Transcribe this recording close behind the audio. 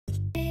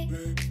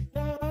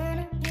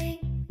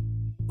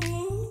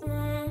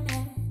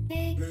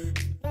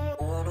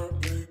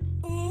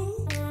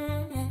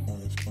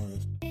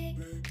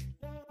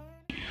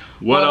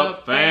What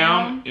up,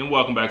 fam? And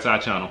welcome back to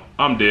our channel.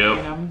 I'm Deb.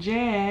 And I'm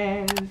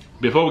Jazz.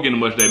 Before we get into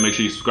much today, make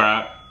sure you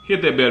subscribe.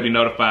 Hit that bell to be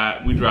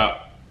notified. We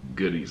drop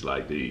goodies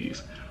like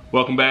these.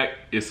 Welcome back.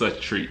 It's such a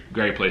treat.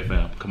 Great play,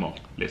 fam. Come on,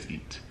 let's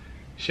eat.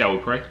 Shall we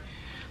pray?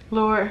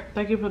 Lord,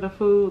 thank you for the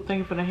food. Thank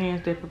you for the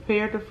hands that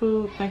prepared the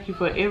food. Thank you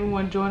for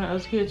everyone joining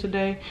us here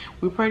today.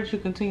 We pray that you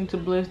continue to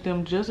bless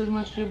them just as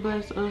much as you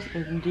bless us.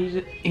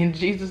 In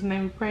Jesus'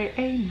 name we pray.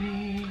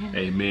 Amen.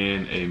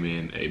 Amen,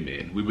 amen,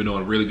 amen. We've been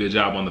doing a really good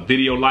job on the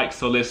video likes,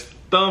 so let's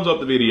thumbs up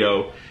the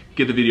video.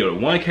 Get the video to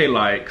 1K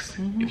likes.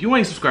 If you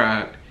ain't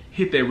subscribed,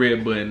 hit that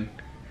red button.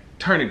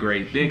 Turn it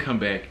gray, then come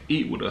back,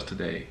 eat with us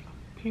today.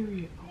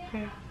 Period,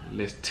 okay?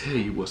 Let's tell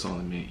you what's on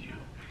the menu.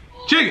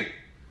 Chicken!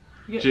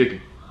 Yep.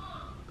 Chicken.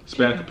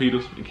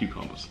 Spanakopitas and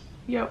cucumbers.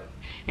 Yep.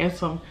 And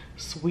some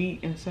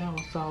sweet and sour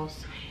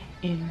sauce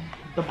in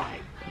the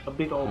bite. A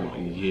big old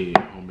bowl. Yeah,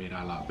 homemade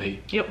a la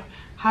bay. Yep.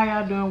 How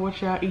y'all doing? What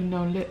y'all eating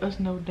on? Let us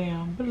know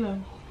down below.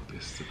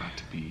 This is about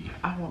to be...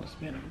 I want to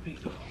spin on a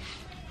pizza.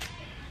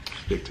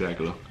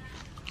 spectacular.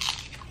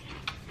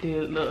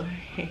 Did look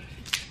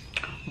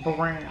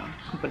brown,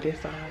 but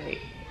that's alright.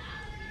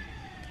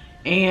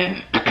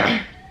 And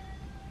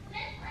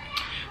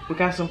we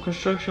got some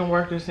construction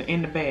workers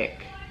in the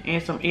back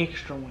and some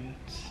extra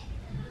ones.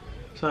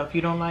 So if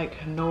you don't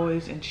like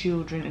noise and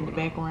children in the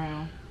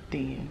background,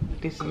 then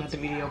this is not the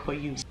video for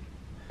you.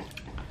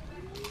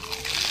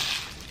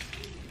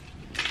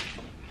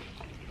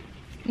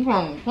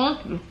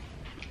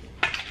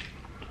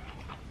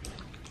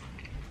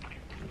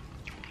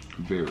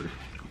 Very.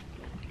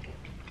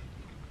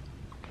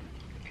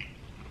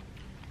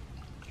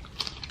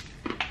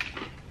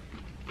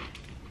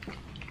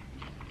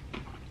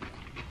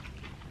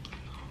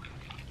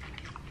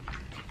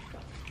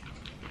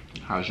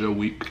 How's your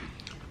week?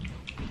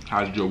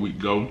 How did your week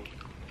go?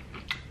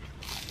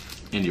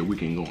 And your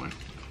weekend going?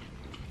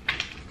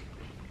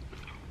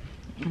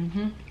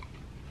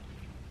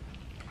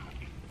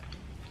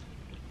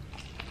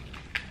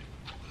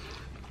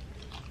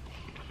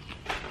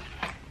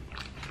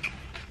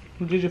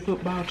 Did your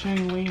football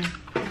team win?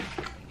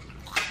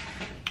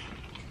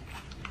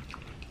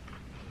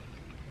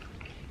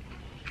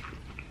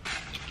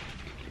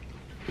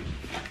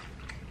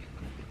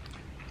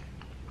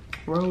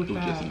 Roll Tide. It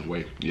was just in the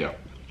way. Yeah.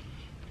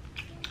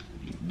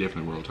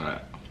 Definitely Roll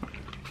Tide.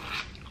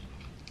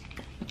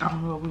 I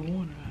don't know what we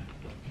won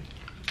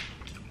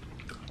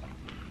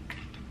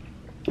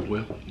or not.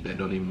 Well, that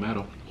don't even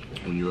matter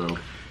when you're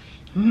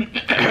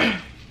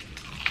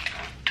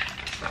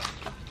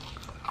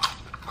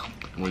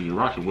when you're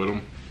rocking with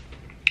them.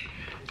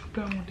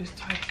 Don't want this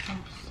type of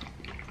sauce.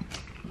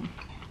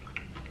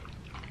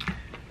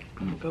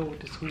 I'm gonna go with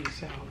the sweet and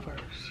sour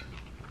first.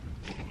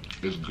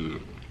 It's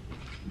good.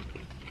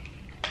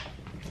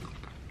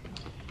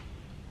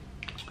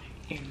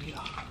 And yeah,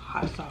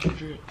 hot sauce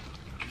drip.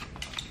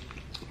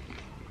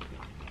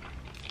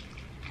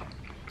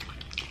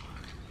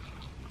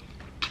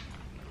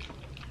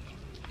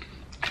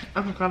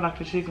 I think I like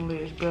the chicken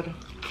legs better.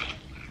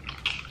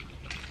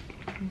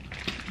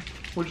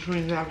 With the sweet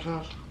and sour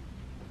sauce.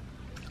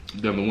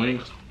 Them the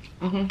wings?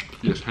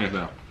 Yes, hands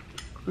out.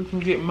 We can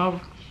get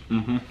more.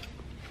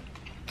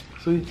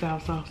 Sweet and sour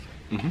sauce.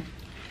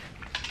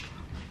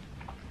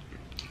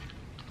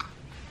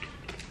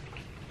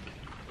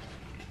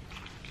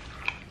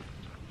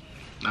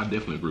 I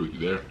definitely agree with you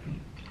there.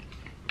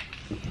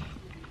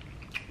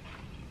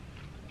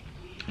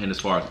 And as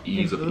far as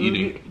ease of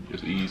eating,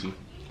 it's easy.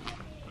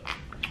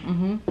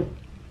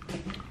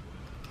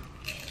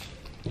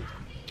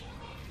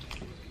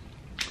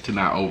 To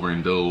not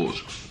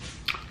overindulge,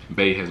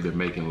 Bay has been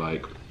making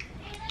like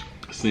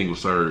single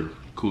serve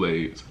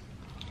Kool-Aids.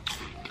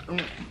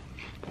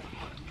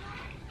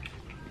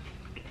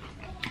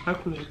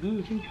 That Kool-Aid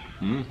good too.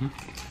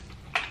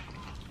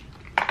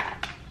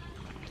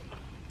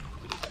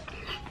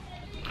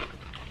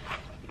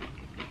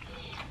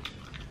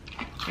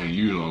 And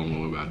you don't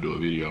know about to do a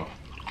video.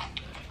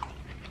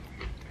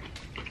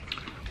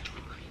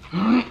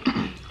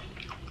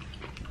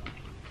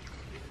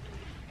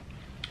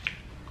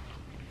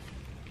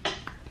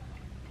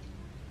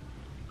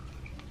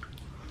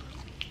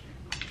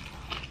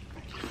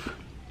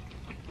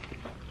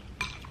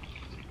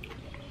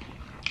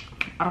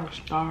 I was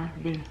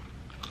starving.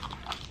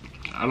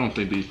 I don't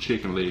think these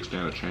chicken legs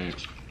stand a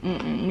chance.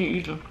 Me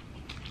either.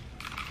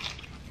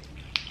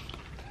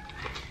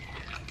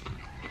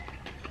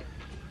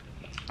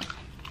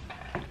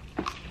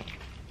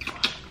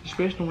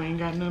 Especially when we ain't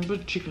got nothing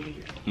but chicken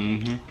legs.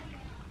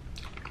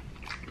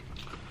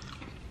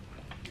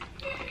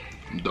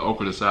 The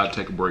okra decided to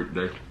take a break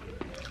today.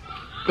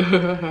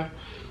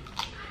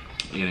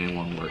 It ain't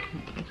want to work.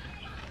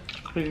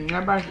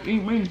 Everybody should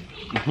eat me.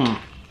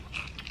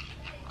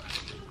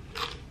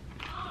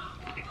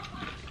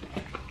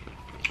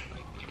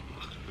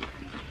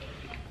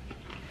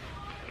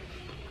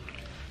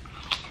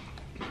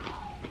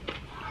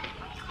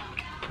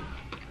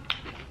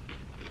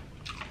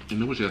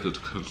 And it was just the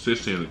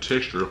consistency and the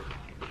texture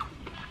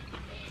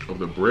of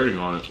the breading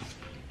on it.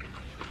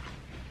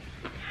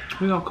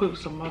 We're gonna cook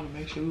some more to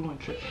make sure we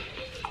won't trip.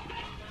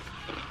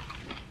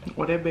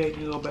 Well, that bag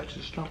can go back to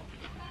the store.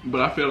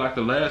 But I feel like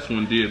the last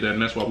one did that,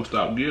 and that's why we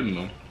stopped getting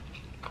them.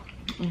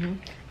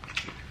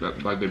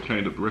 Like they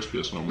changed up the recipe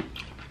or something.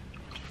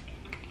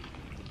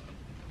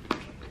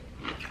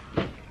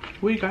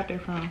 Where you got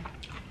that from?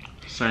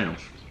 Sam's.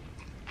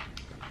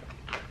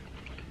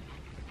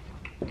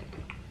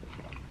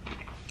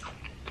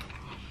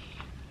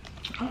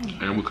 Oh.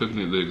 And we're cooking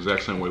it the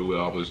exact same way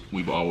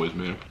we've always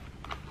been.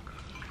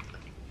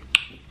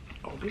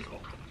 Oh, this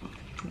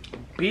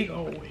big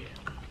old way.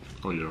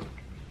 Oh yeah.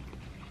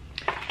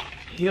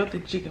 Healthy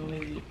chicken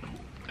leg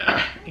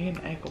and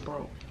the ankle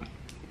broke.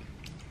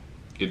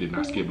 It did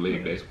not skip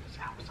leg day.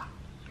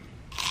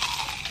 I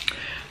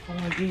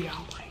want to give y'all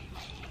one.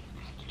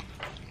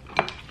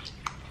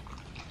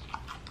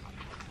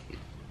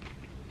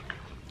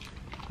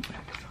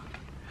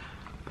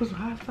 Put some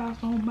hot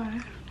sauce on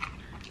my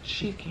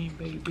chicken,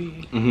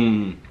 baby.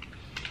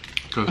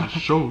 Cause it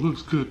sure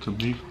looks good to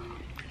me.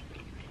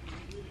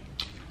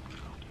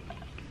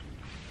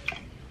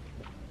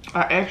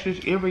 I ask this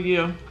every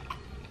year,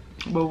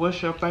 but what's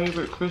your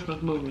favorite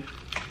Christmas movie?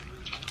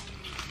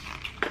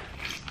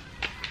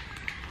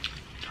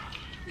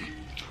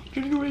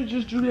 Did you really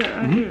just do that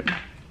right here?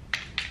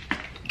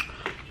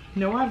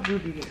 No, I do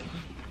that.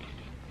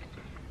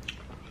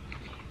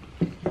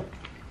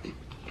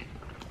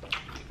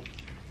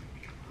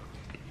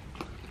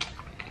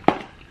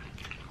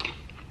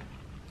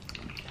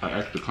 I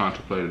actually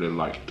contemplated it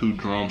like 2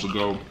 drums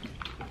ago.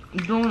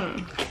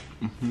 Doing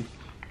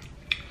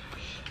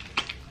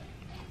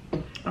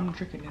I'm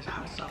drinking this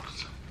hot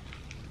sauce.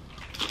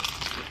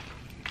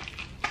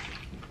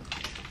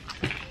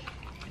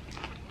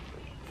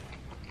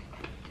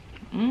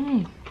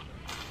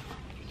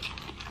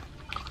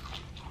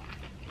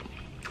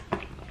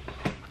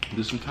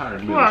 This entire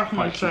meal is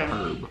quite say?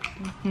 superb.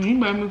 You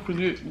made me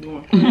forget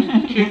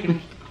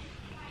doing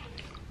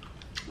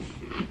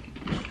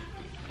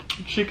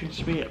chicken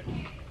spit.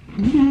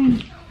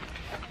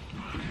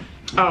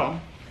 Oh,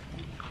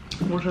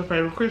 what's your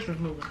favorite Christmas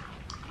movie?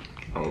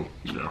 Oh,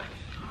 yeah.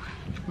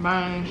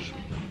 Mine's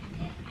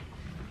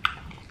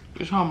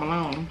it's Home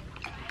Alone.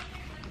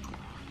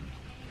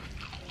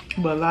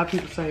 But a lot of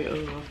people say,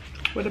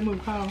 what the movie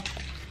called?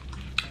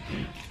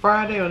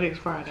 Friday or Next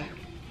Friday?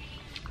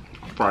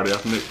 Friday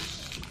after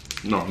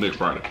next. No, next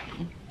Friday.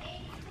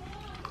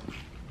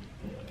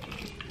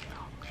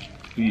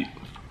 Yeah.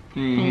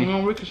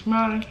 Ricky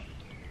Smiley?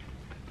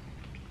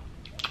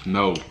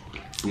 No,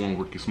 the one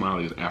with Ricky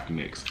Smiley is after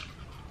next.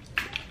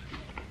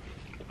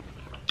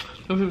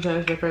 Some people say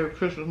that's their favorite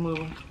Christmas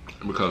movie.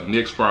 Because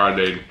next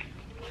Friday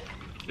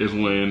is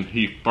when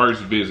he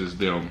first visits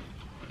them.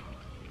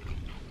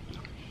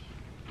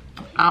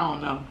 I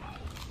don't know.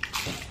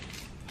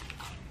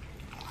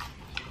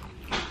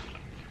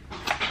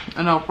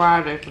 I know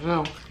Friday for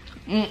sure.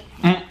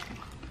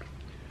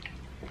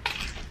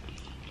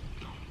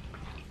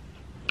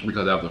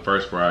 Because after the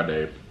first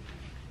Friday,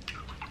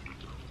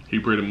 he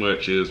pretty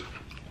much is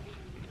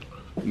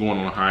going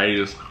on a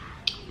hiatus,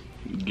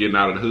 getting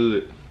out of the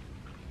hood.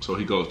 So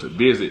he goes to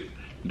visit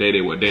Day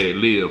Day where Day Day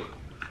live.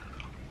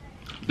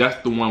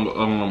 That's the one with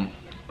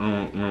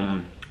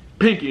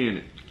Pinky in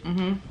it.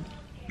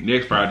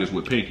 Next Friday is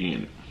with Pinky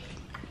in it.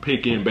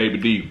 Pinky and Baby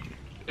D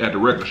at the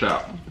record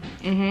shop.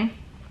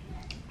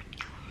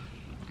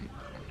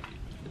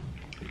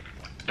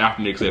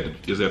 After next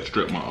is at the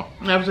strip mall.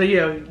 I was like,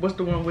 yeah, what's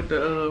the one with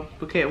the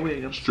Cat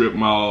Williams? Strip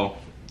mall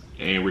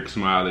and Rick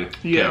Smiley.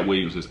 Yeah. Cat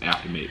Williams is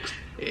after next.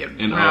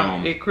 And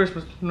at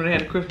Christmas, when they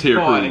had a Christmas Terry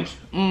party.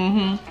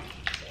 Crews.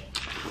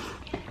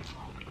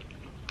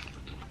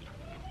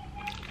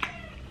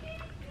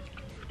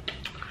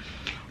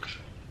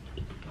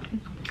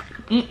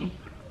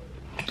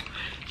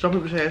 Some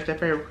people say it's their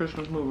favorite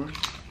Christmas movie.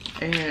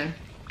 And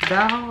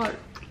Die Hard.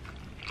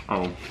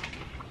 Oh,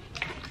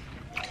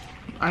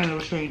 I ain't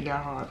never seen Die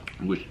Hard.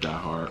 which Die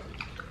Hard?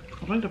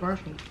 I think the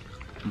first one.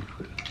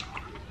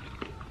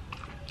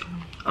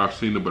 I've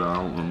seen it, but I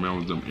don't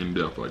remember them in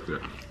depth like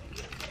that.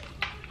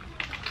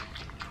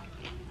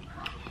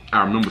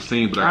 I remember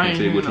scenes, but I can't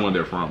tell you which one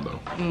they're from though.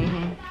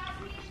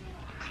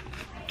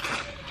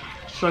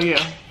 So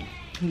yeah,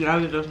 y'all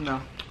let us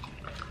know.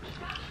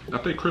 I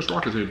think Chris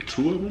Rock is in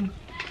 2 of them.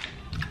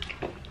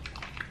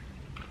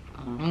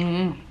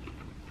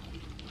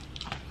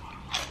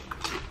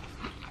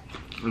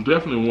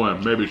 Definitely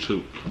 1, maybe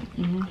 2.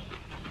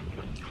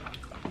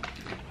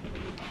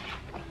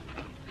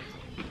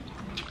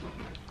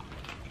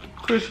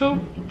 Chris who?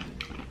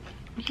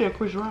 You said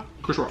Chris Rock?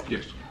 Chris Rock,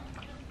 yes.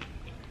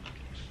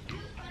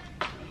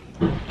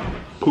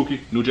 Pookie,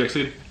 New Jack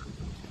City.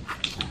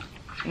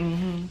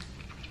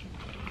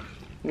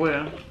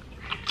 Well,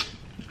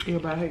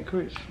 everybody hate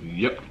Chris.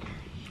 Yep.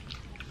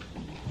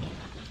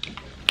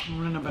 I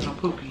don't know about no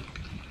Pookie.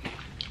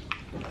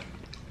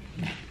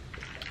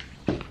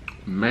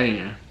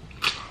 Man.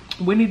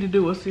 We need to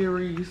do a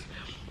series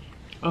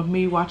of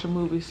me watching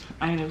movies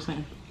I ain't never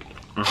seen.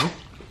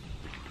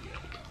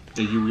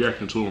 And you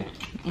reacting to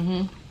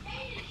them.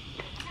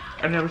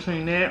 I never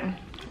seen that.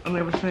 I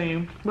never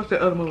seen. What's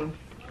that other movie?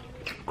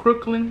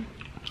 Crooklyn.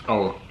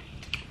 Oh.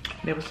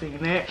 Never seen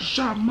that.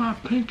 Shot my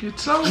pinky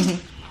toe.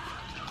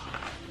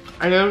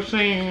 I never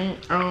seen.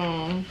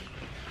 Oh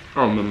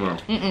no.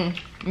 Never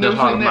That's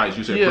Harlem seen Nights.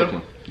 You said yeah.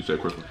 Crooklyn. You said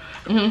Crooklyn.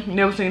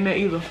 Never seen that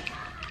either.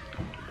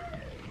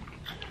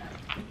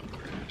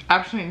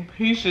 I've seen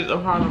pieces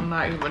of Harlem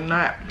Nights, but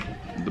not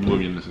the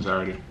movie in its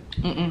entirety.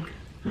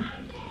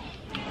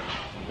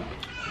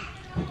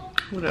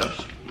 What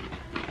else?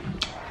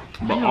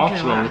 But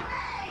also,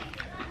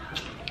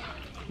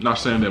 not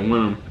saying that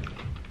women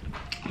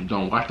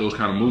don't watch those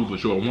kind of movies,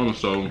 but you're a woman,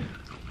 so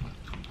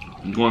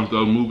going to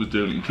those movies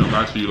didn't jump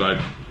out to you.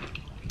 Like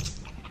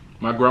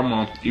my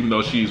grandma, even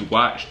though she's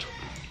watched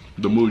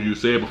the movie you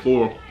said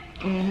before,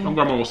 my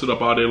grandma will sit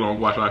up all day long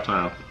and watch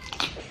Lifetime.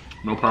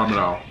 No problem at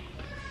all.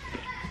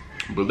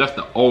 But that's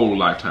the old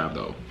Lifetime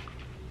though.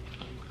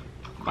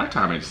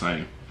 Lifetime ain't the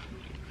same.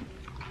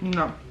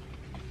 No.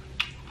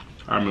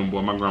 I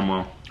remember my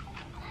grandma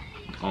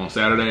on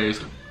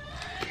Saturdays.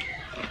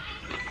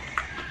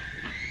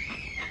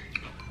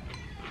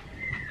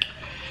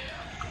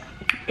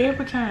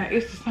 Every time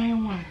it's the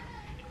same one.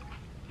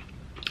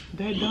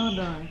 They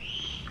done.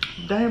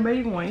 Damn,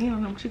 baby, going in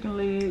on them chicken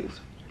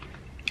legs.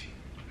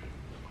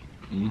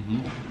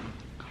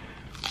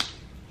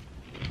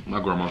 My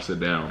grandma sit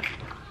down,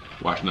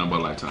 watch nothing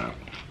but Lifetime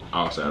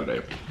all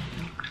Saturday.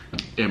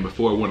 And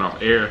before it went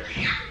off air,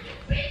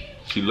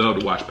 she loved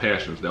to watch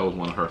Passions. That was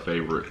one of her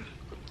favorite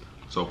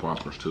soap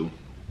operas too.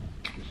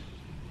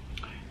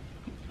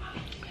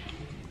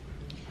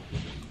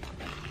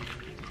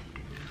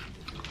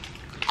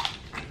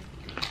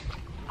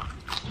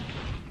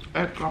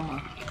 At grandma.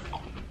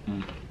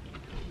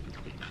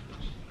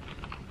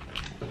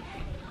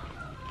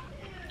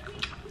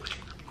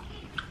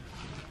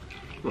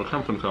 Well,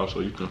 come from the car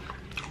so you can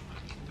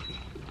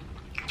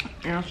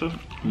answer.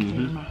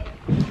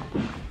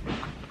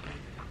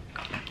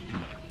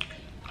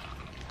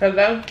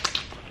 Hello?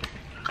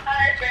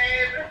 Hi,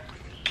 babe.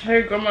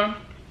 Hey, grandma.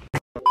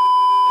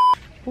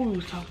 Who we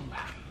was talking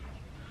about?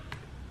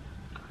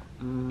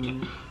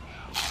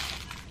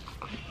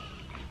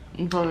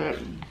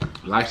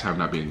 Lifetime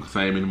not being the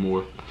same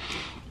anymore.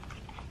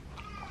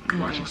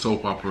 Watching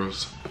soap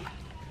operas.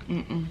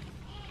 You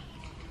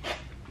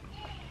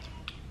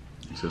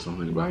said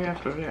something about Right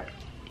after that.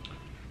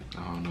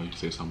 I don't know, you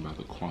said something about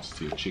the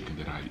quantity of chicken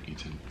that I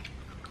eaten.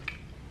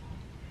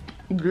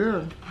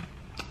 Girl,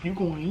 you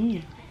going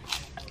in.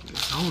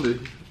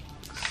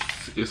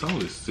 It's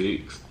only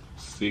six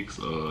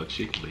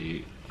chicken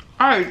legs.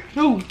 Alright,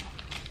 2.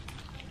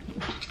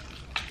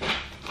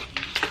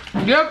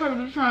 Yeah, cause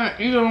you're trying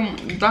to eat them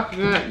like a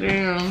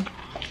goddamn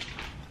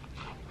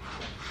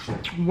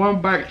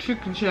one bite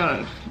chicken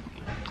challenge.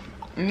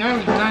 And that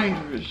was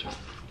dangerous.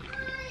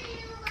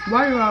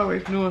 Why you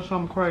always doing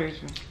something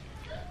crazy?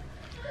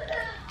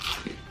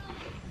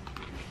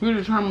 You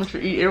determined to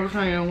eat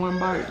everything in one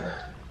bite.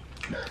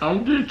 I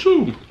did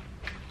too.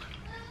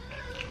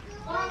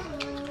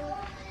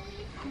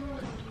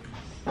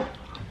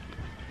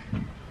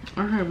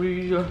 I can't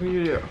believe you just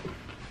eat it.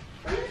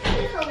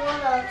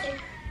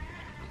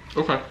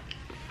 Okay.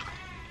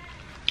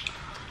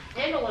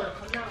 They don't want to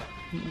come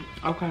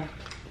out. Okay.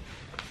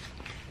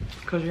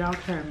 Cause y'all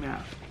carry me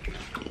out.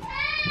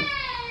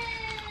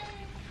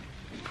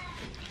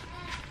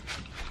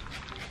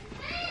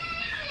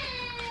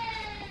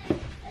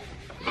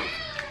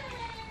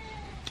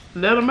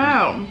 Let them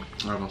out. I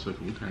was gonna say,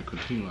 we can't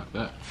continue like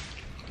that.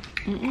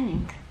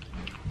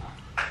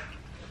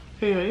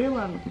 Hell,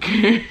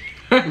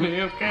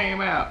 everybody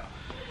came out.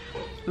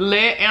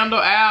 Let Andrew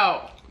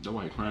out. That's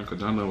why he crying, because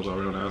Donna was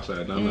already on the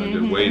outside. Donna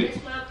just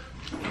waited.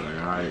 Like,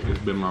 alright, it's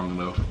been long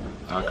enough.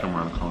 I'll come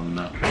around the corner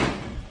now.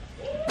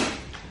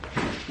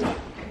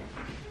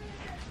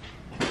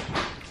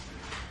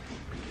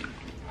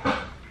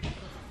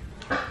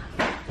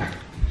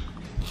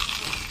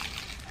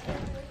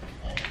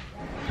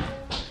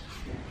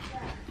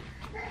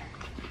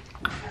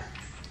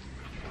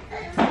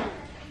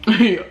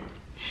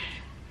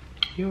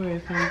 Your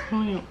ass ain't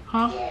playing,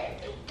 huh?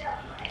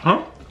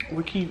 Huh?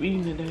 We keep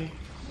eating today.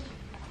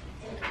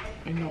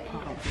 Ain't no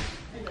problem.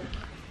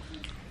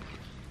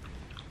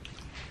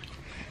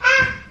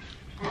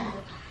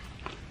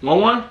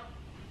 Want one?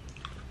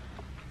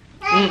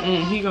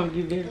 He gonna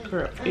get that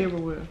crap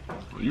everywhere.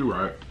 You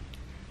right.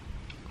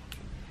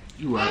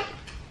 You right.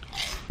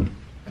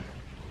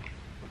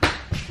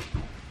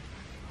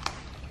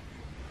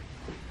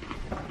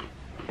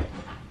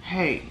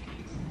 Hey.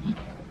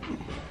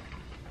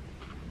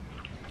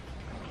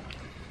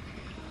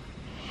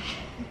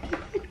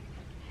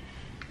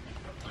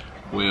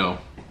 Well,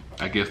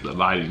 I guess the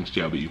lighting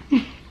shall be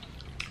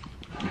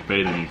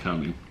fading and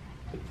coming.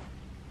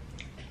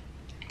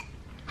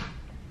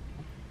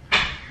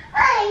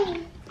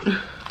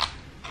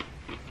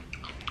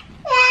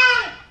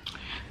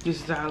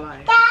 This is our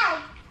life.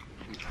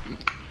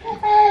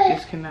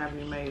 This cannot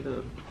be made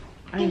up.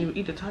 I didn't even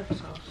eat the taco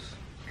sauce.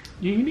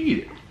 You need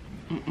it.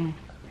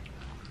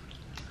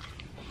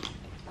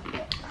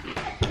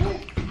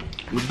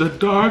 With the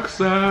dark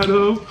side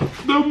of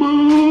the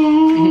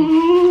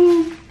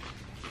moon.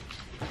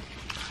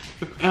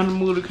 And the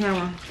move the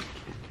camera.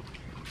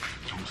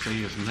 Don't say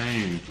his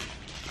name.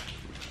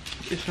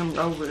 It's him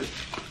over it.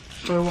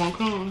 So it won't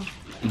come.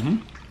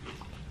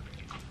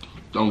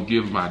 Don't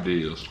give him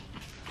ideas.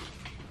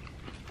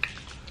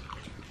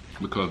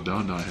 Because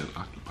Don has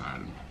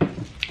occupied him.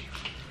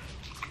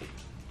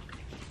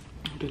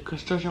 The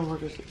construction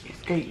workers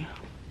escaped.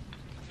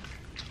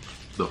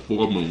 The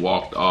foreman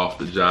walked off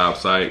the job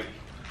site.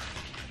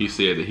 He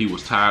said that he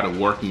was tired of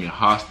working in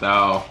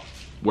hostile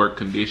work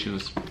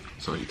conditions.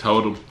 So he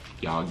told them,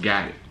 y'all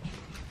got it.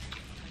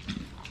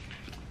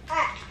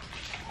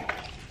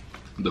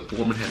 The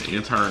foreman had an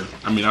intern.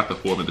 I mean, not the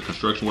foreman, the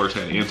construction workers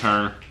had an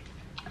intern.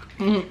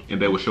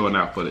 And they were showing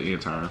out for the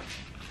intern.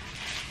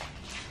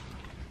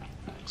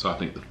 So I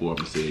think the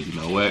foreman said, you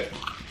know what?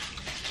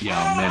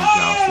 Y'all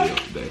manage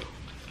yourselves today.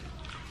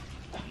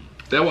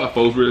 That's why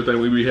folks really think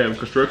we be having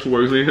construction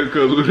workers in here,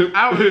 because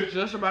I was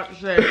just about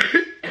to say,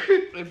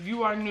 if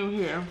you are new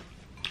here,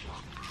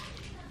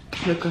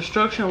 the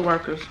construction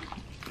workers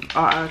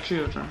are our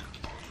children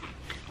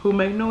who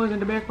make noise in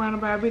the background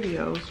of our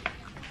videos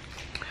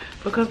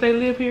because they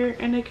live here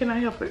and they cannot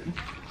help it.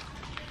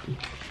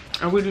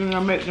 And we do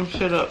not make them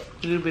shut up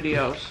to do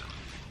videos.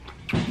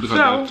 Because So,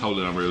 that's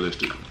totally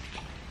unrealistic.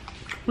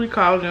 we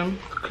call them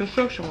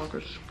construction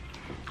workers.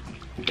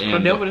 And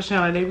But that's what it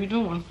sounds like they be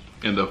doing.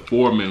 And the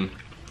foremen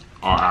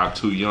are our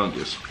two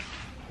youngest. So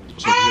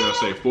if you hear us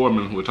say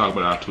foremen, we're talking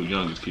about our two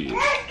youngest kids.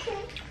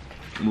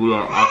 We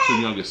are our two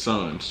youngest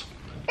sons.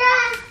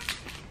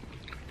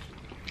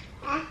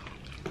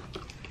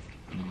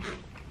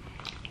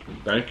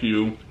 Thank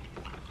you.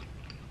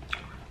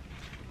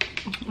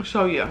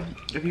 So yeah,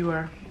 if you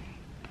are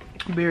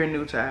very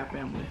new to our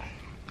family,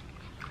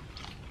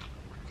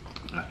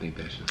 I think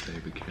that should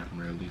save the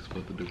camera at least for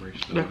the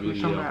duration that's of the what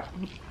I'm video. about.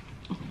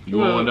 You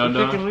want one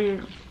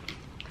done?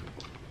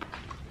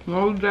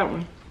 No, that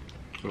one.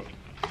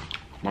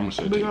 Mama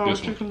said Big take old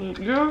this one. chicken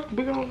leg. Girl,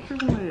 big old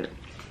chicken leg.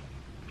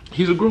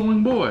 He's a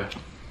growing boy.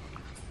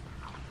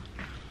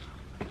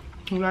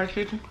 You like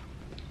chicken?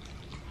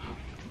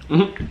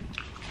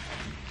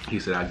 He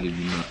said,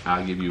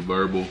 I'll give you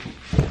verbal.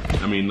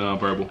 I mean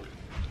non-verbal.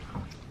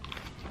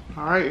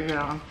 All right,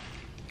 y'all.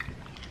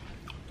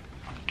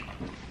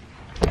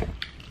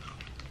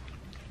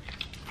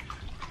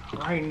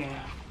 Right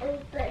now.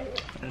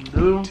 And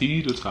do.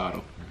 T the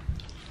title.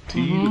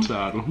 T the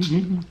title.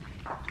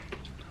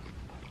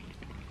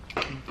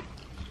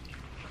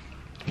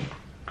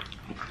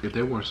 If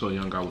they weren't so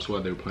young, I would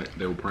swear they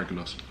were pranking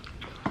us.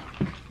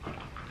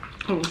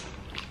 Who?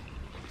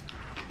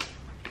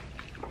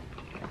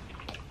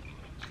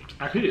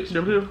 Our kids.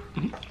 Them too?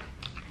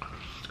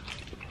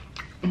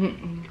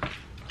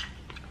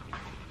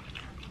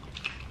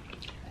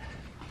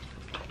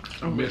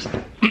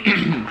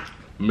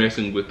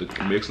 Mixing with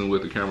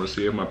the camera.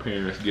 See if my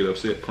parents get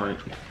upset. Prank.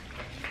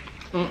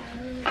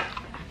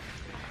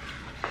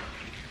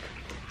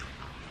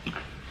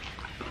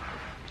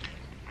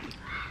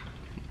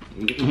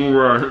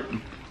 Right.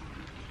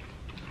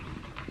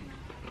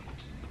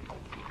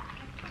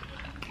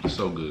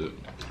 So good.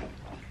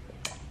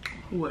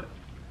 What?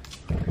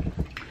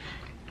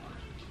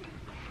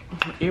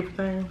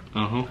 Everything?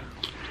 Uh-huh.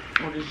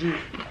 Or the juice?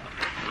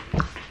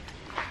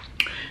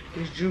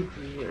 This juice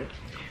is here.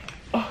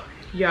 Oh,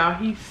 y'all,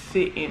 he's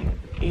sitting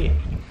at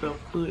the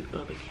foot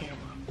of the camera.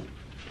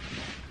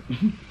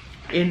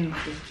 in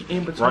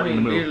between, Right in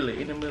the middle.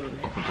 literally in the middle.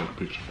 I'll put that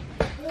picture.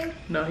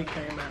 No, he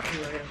came out.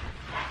 He right here.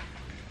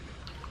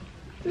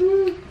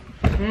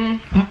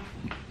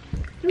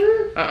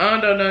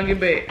 Don't get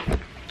back.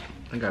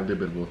 I got a little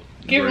bit of a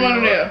Give him gravy under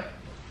on it. there.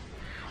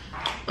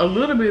 A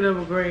little bit of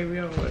a gravy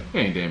on it. He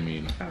ain't that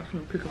mean. I was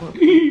gonna pick him up.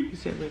 He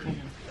said, "Let me."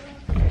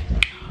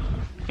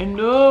 And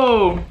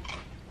no.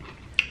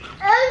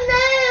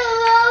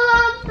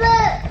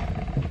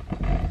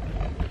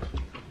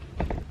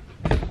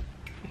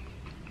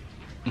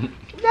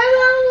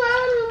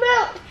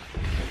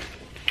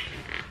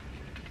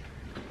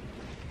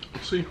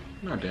 See,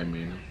 not that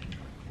mean.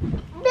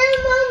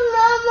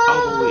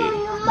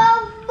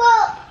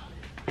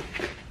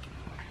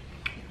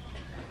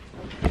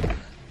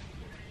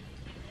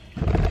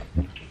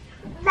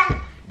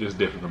 This is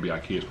definitely gonna be our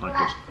kids'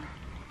 prankers.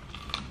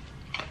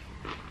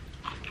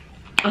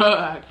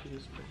 I can't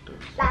expect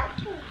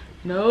those.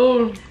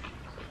 No.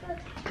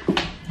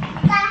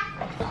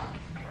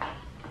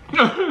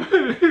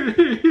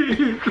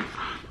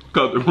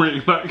 Cause the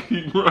ring light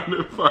keep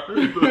running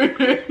further.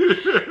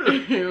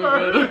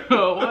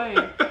 Away.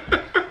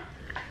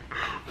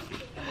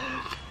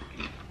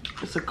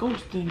 It's a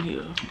ghost in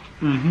here.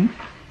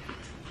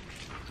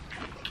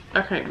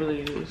 I can't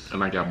believe this.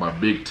 And I got my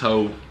big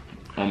toe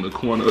on the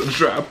corner of the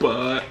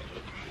tripod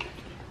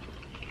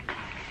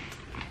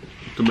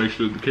to make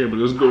sure the camera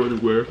doesn't go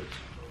anywhere.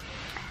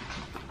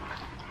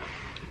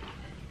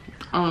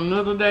 On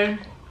another day,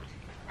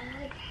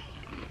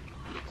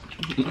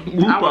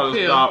 We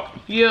probably stop.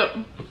 Yep.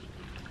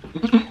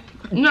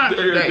 Not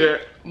There, today.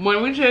 there.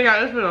 When we check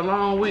out, it's been a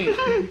long week.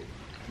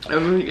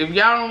 If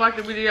y'all don't like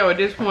the video at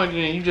this point,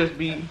 then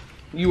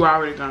you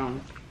already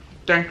gone.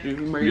 Thank you.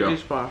 You made it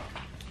this far.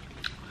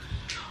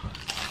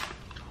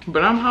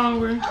 But I'm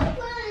hungry.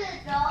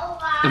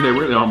 And they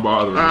really aren't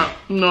bothering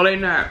me. No, they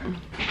not.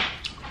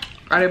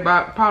 They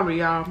probably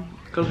y'all,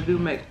 because we do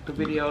make the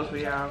videos for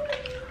y'all.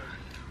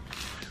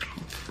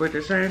 But at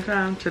the same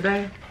time,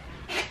 today,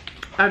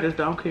 I just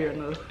don't care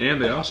enough.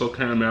 And they also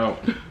came out,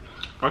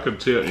 I could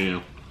tell,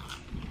 and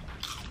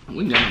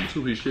we got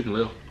 2-piece chicken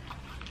left.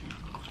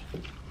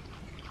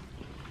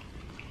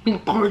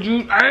 Could you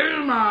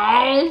ate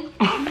my own?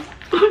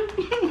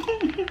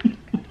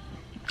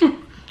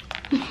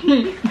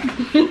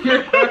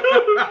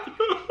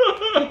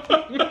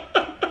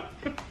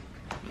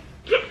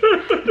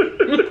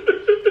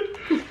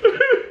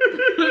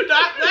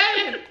 Stop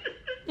that!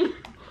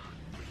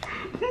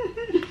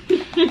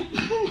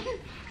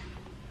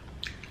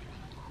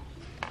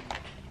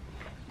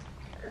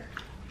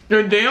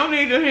 They don't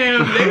need to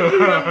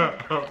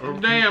have them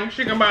damn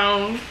chicken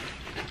bones.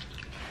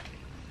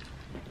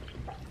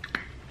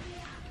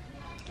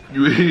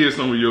 You hear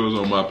some of yours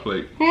on my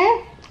plate.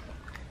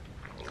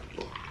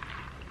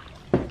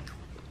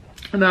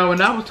 Now,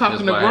 when I was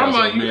talking to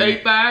Grandma, you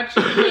ate 5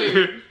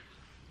 chicken.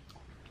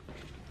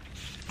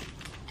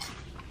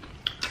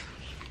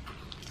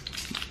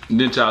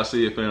 Didn't y'all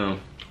see it,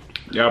 fam?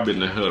 Y'all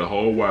been in her the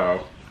whole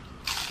while.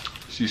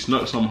 She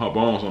snuck some of her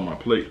bones on my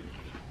plate.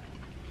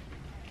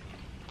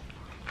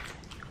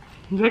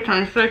 They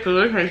can't say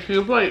because they can't see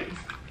a plate.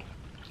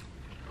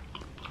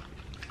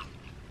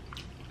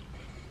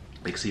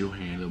 They can see your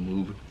hand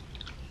moving.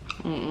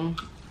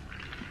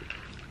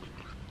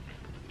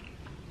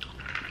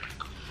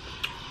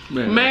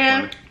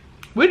 Man,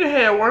 we done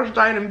had worse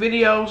lighting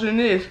videos than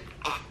this.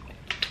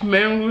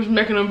 Man, we was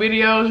making them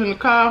videos in the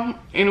car,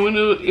 and when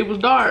it was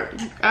dark,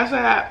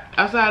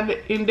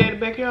 outside in Daddy's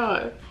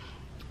backyard.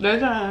 That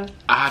time.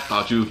 I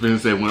thought you was finna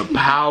say when the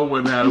power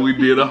went out, we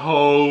did a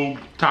whole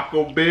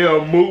Taco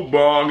Bell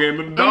mukbang in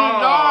the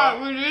dark.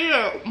 In the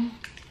dark, we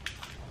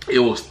did. It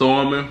was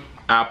storming.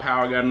 Our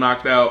power got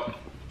knocked out.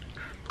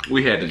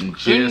 We had to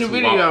just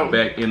walk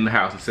back in the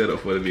house and set up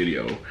for the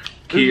video.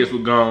 Kids were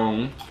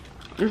gone.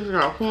 This is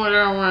gonna pour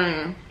down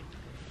rain.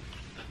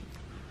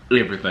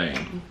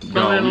 Everything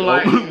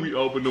gone. We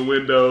opened the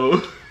window.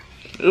 A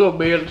little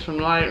bit of some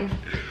light.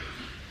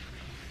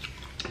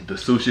 The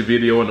sushi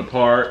video in the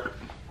park.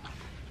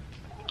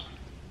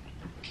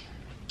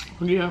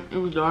 Yeah, it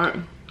was dark.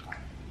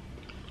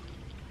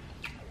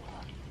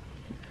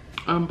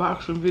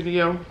 Unboxing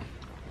video.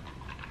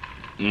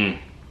 And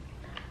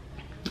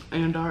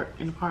dark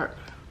in the park.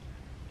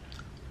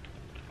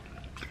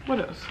 What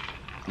else?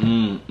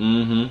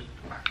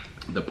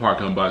 The park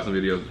unboxing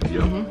videos.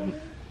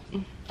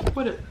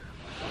 What else?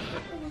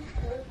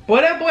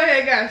 Boy, that boy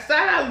had got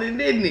silent,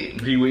 didn't he?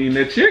 He was eating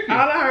that chicken.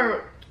 All I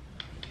heard.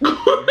 He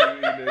was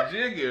eating that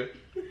chicken.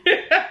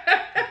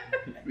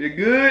 You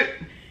good?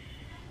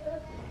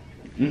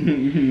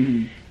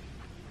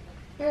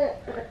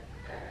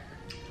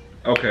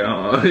 Okay, I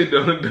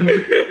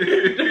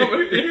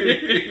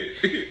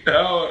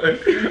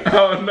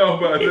don't know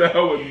about that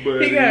one,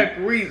 but he got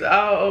grease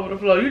all over the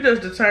floor. You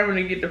just determined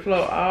to get the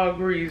floor all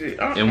greasy.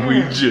 And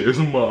we just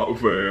mop,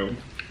 fam.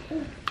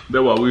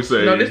 That's what we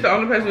say. No, this the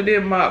only place we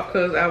did mop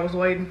because I was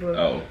waiting for.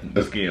 Oh,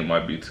 the skin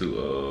might be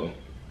too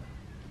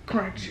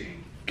crunchy.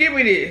 Give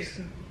me this.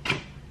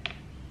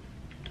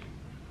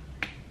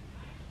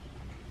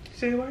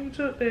 See why you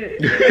took that?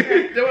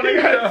 That's what I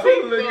got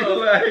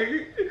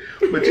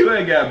like, but you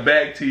ain't got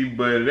back teeth,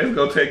 but that's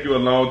gonna take you a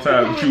long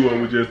time to chew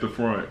up with just the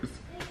fronts.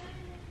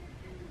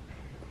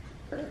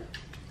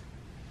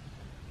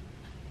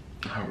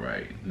 All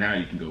right, now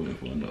you can go in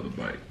for another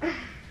bite.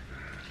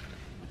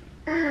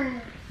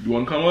 You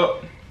want to come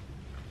up?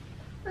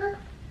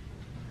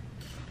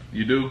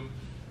 You do?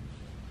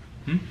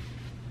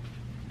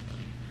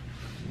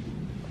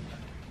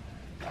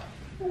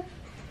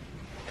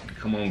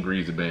 Come on,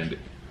 greasy bandit.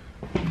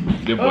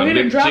 He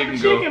done dropped the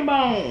chicken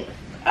bone.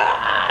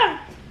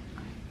 Ah!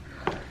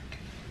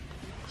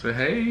 Say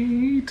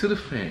hey to the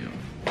fam.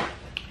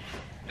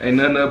 Ain't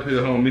nothing up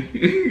here,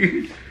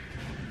 homie.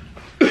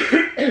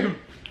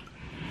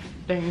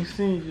 They ain't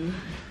seen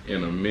you.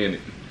 In a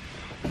minute.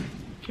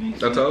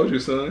 I told you,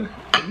 son.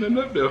 Ain't nothing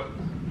up there.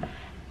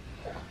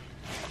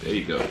 There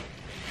you go.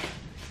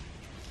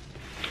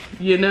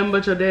 You nothing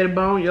but your daddy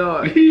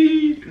boneyard.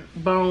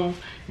 Bone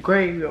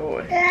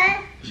graveyard.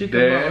 Chicken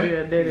bone,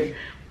 yeah, daddy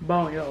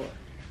boneyard.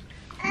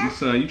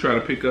 Son, you try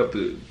to pick up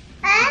the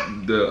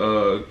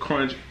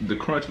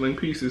crunchling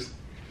pieces.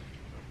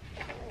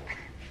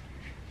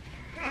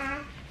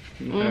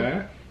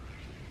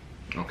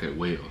 Okay,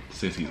 well,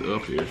 since he's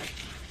up here,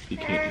 he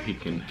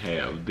can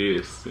have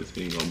this since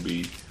he ain't gonna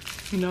be.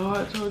 No,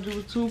 I told you it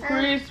was too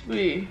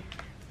crispy.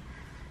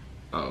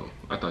 Oh,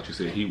 I thought you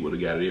said he would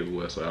have got it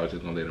everywhere, so I was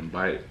just gonna let him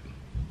bite it.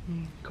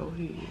 Go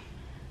ahead.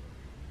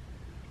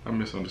 I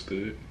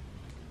misunderstood.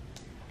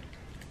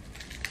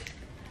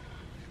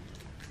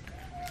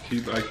 He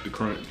likes the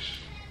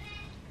crunch.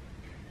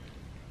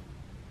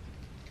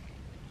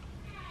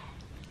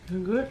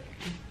 Good.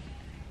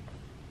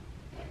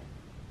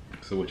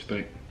 So what you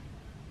think?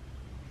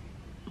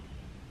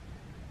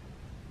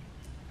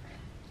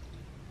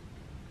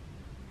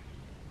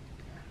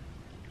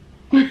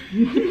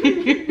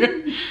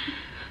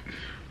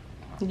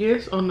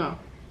 Yes or no?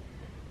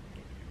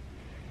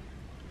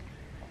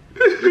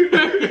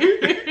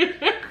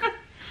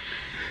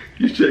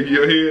 You shaking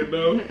your head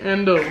now?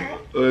 And no.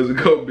 Or is it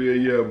gonna be a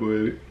yeah,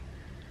 buddy?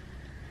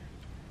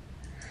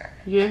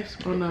 Yes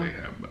or no? Okay,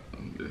 how about,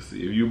 let's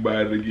see. If you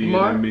buy it again,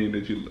 Mark? I mean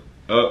that you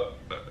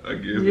I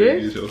guess Yes.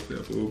 that gets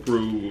yourself for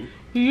approval.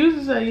 You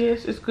usually say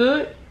yes. It's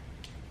good.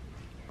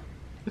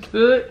 It's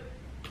good.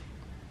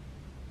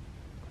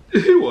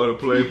 He wanna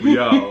play for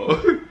y'all.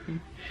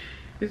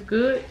 It's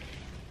good.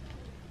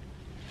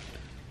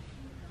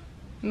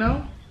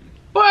 No?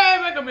 Boy,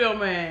 make up your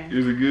man.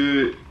 Is it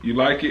good? You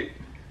like it?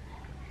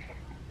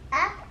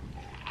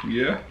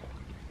 Yeah?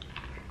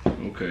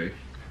 Okay.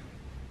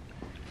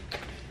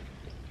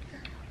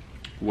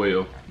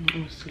 Well,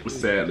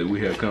 sadly, we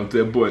have come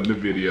to that point in the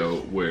video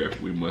where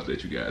we must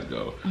let you guys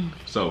go.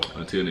 So,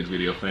 until next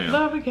video, fam.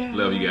 Love you guys.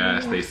 Love you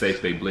guys. Stay safe,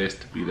 stay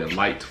blessed. Be that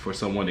light for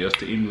someone else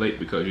to emulate,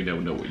 because you never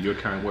know what your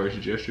kind words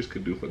and gestures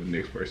could do for the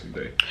next person's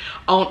day.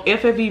 On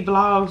FFE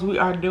Vlogs, we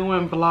are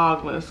doing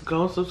Vlogmas.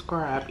 Go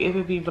subscribe.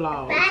 FFE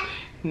Vlogs.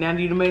 Now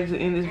that you made it to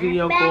end this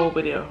video, go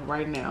over there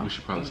right now. We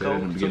should probably say Go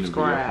that in the beginning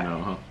subscribe. of the video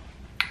now, huh?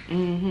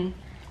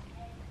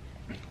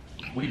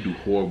 We do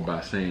horrible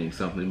by saying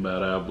something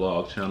about our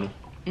vlog channel.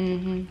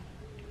 Maybe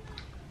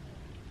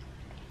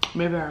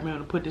I remember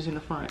to put this in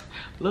the front.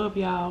 Love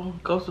y'all.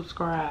 Go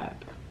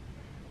subscribe.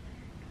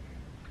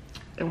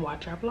 And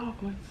watch our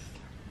Vlogmas.